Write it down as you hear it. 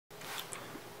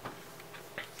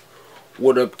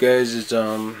What up, guys? It's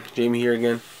Jamie here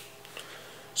again.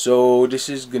 So this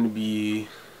is gonna be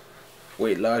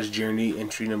weight loss journey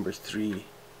entry number 3.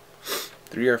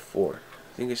 3 or 4?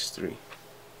 I think it's 3.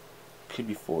 Could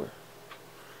be 4.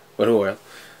 But oh well.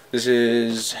 This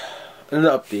is an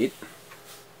update.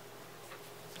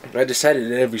 I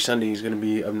decided that every Sunday is gonna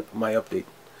be my update,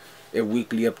 a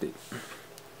weekly update,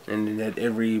 and at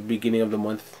every beginning of the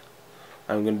month,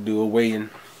 I'm gonna do a weigh-in.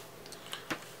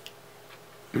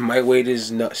 My weight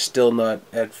is still not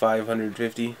at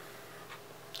 550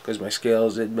 because my scale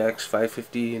is at max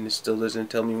 550 and it still doesn't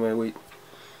tell me my weight.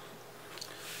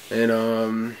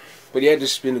 And but yeah,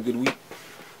 this has been a good week.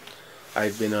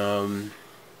 I've been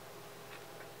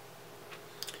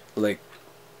like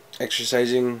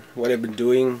exercising. What I've been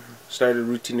doing, started a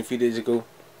routine a few days ago,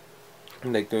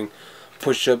 like doing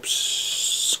push-ups,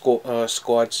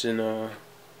 squats, and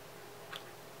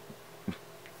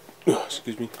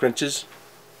excuse me, crunches.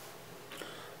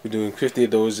 We're doing 50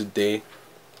 of those a day.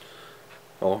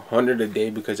 Oh, 100 a day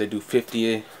because I do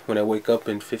 50 when I wake up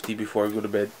and 50 before I go to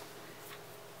bed.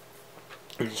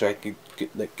 So I could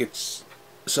get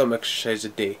some exercise a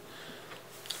day.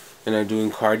 And I'm doing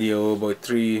cardio about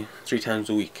three times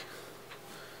a week.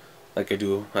 Like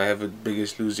I have a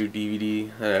Biggest Loser DVD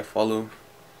that I follow.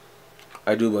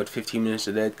 I do about 15 minutes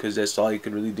of that because that's all you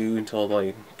could really do until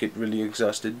I get really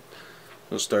exhausted.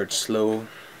 I'll start slow,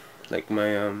 like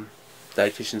my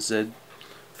dietitian said.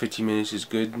 15 minutes is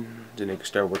good, then I can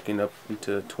start working up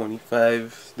into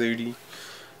 25, 30,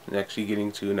 and actually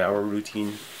getting to an hour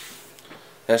routine.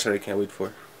 That's what I can't wait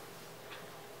for.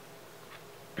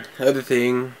 The other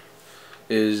thing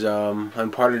is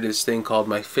I'm part of this thing called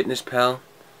MyFitnessPal.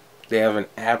 They have an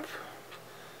app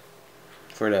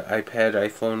for the iPad,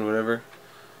 iPhone, whatever,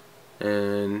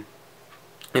 and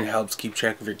it helps keep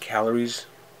track of your calories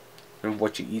and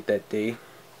what you eat that day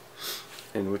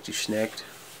and what you snacked,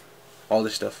 all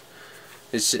this stuff.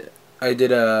 I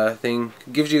did a thing,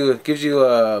 gives you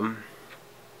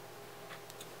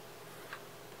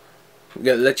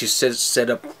let you set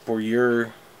up for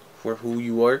who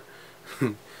you are.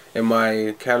 And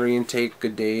my calorie intake a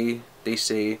day, they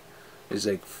say, is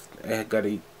like, I gotta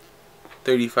eat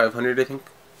 3,500, I think,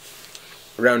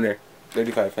 around there.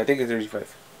 35, I think it's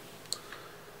 35.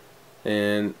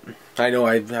 And I know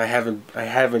I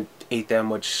haven't ate that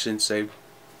much since I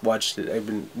watched it. I've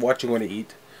been watching what I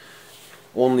eat.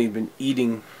 Only been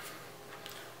eating,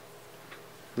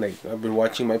 like, I've been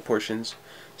watching my portions,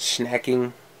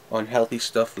 snacking on healthy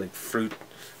stuff like fruit,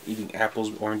 eating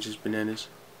apples, oranges, bananas,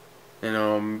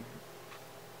 and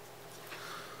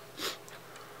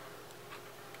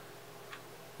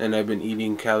I've been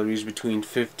eating calories between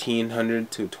 1,500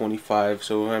 to 25,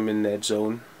 so I'm in that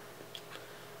zone.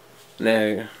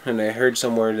 And I heard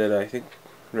somewhere that I think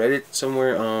read it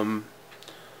somewhere,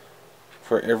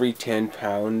 for every 10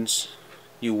 pounds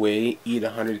you weigh, eat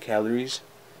 100 calories.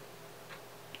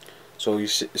 So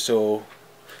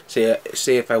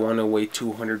say if I want to weigh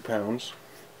 200 pounds,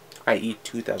 I eat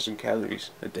 2,000 calories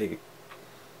a day.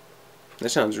 That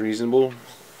sounds reasonable.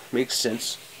 Makes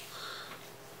sense.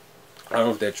 I don't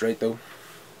know if that's right though,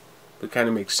 but it kind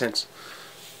of makes sense.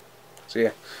 So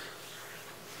yeah.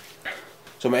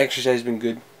 So my exercise has been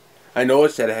good. I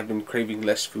noticed that I have been craving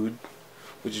less food,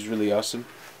 which is really awesome.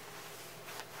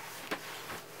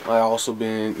 I also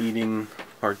been eating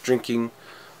or drinking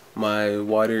my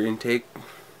water intake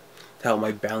to help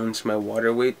my balance my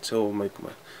water weight, so my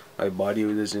body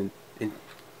doesn't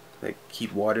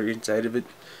keep water inside of it,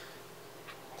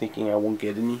 thinking I won't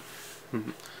get any.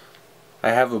 I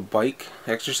have a bike,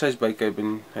 exercise bike.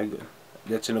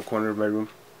 That's in the corner of my room.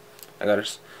 I gotta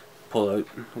pull out.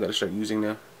 I gotta start using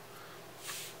now.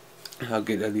 I'll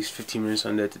get at least 15 minutes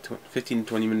on that, 15 to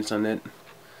 20 minutes on that.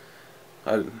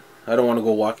 I don't want to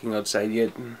go walking outside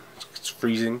yet. It's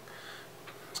freezing.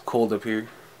 It's cold up here.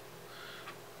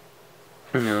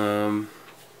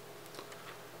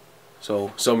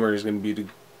 So summer is gonna be the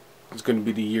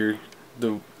year,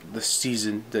 the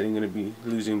season that I'm gonna be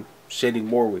shedding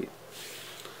more weight.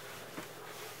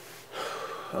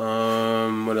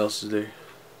 What else is there?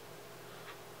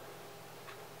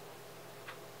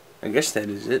 I guess that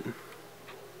is it.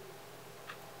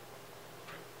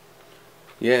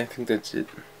 Yeah, I think that's it.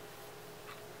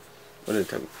 What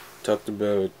did I talked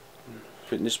about?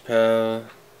 MyFitnessPal,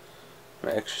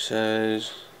 my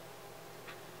exercise,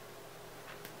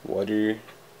 water,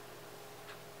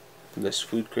 less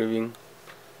food craving.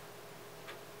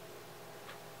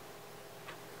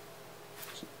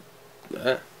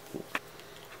 Yeah,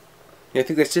 I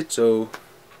think that's it. So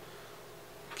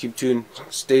keep tuned,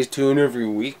 stay tuned every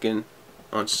week, and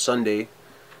on Sunday,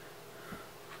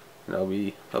 and I'll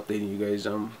be updating you guys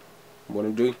what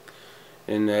I'm doing.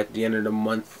 And at the end of the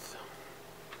month,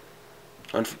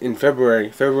 in February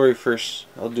 1st,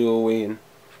 I'll do a weigh-in.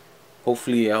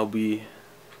 Hopefully I'll be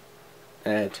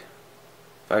at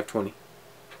 520,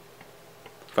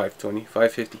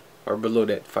 550, or below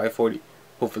that, 540,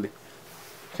 hopefully.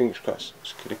 Fingers crossed.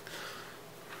 Just kidding.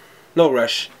 No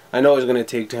rush. I know it's gonna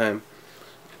take time.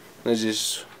 I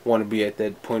just want to be at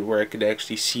that point where I could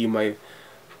actually see my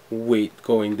weight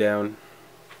going down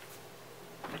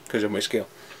because of my scale.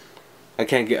 I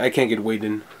can't get weighed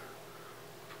in.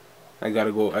 I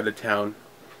gotta go out of town,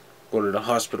 go to the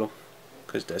hospital,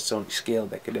 because that's the only scale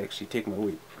that could actually take my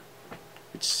weight.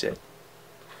 It's sad.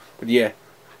 But yeah,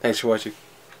 thanks for watching.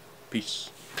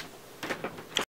 Peace.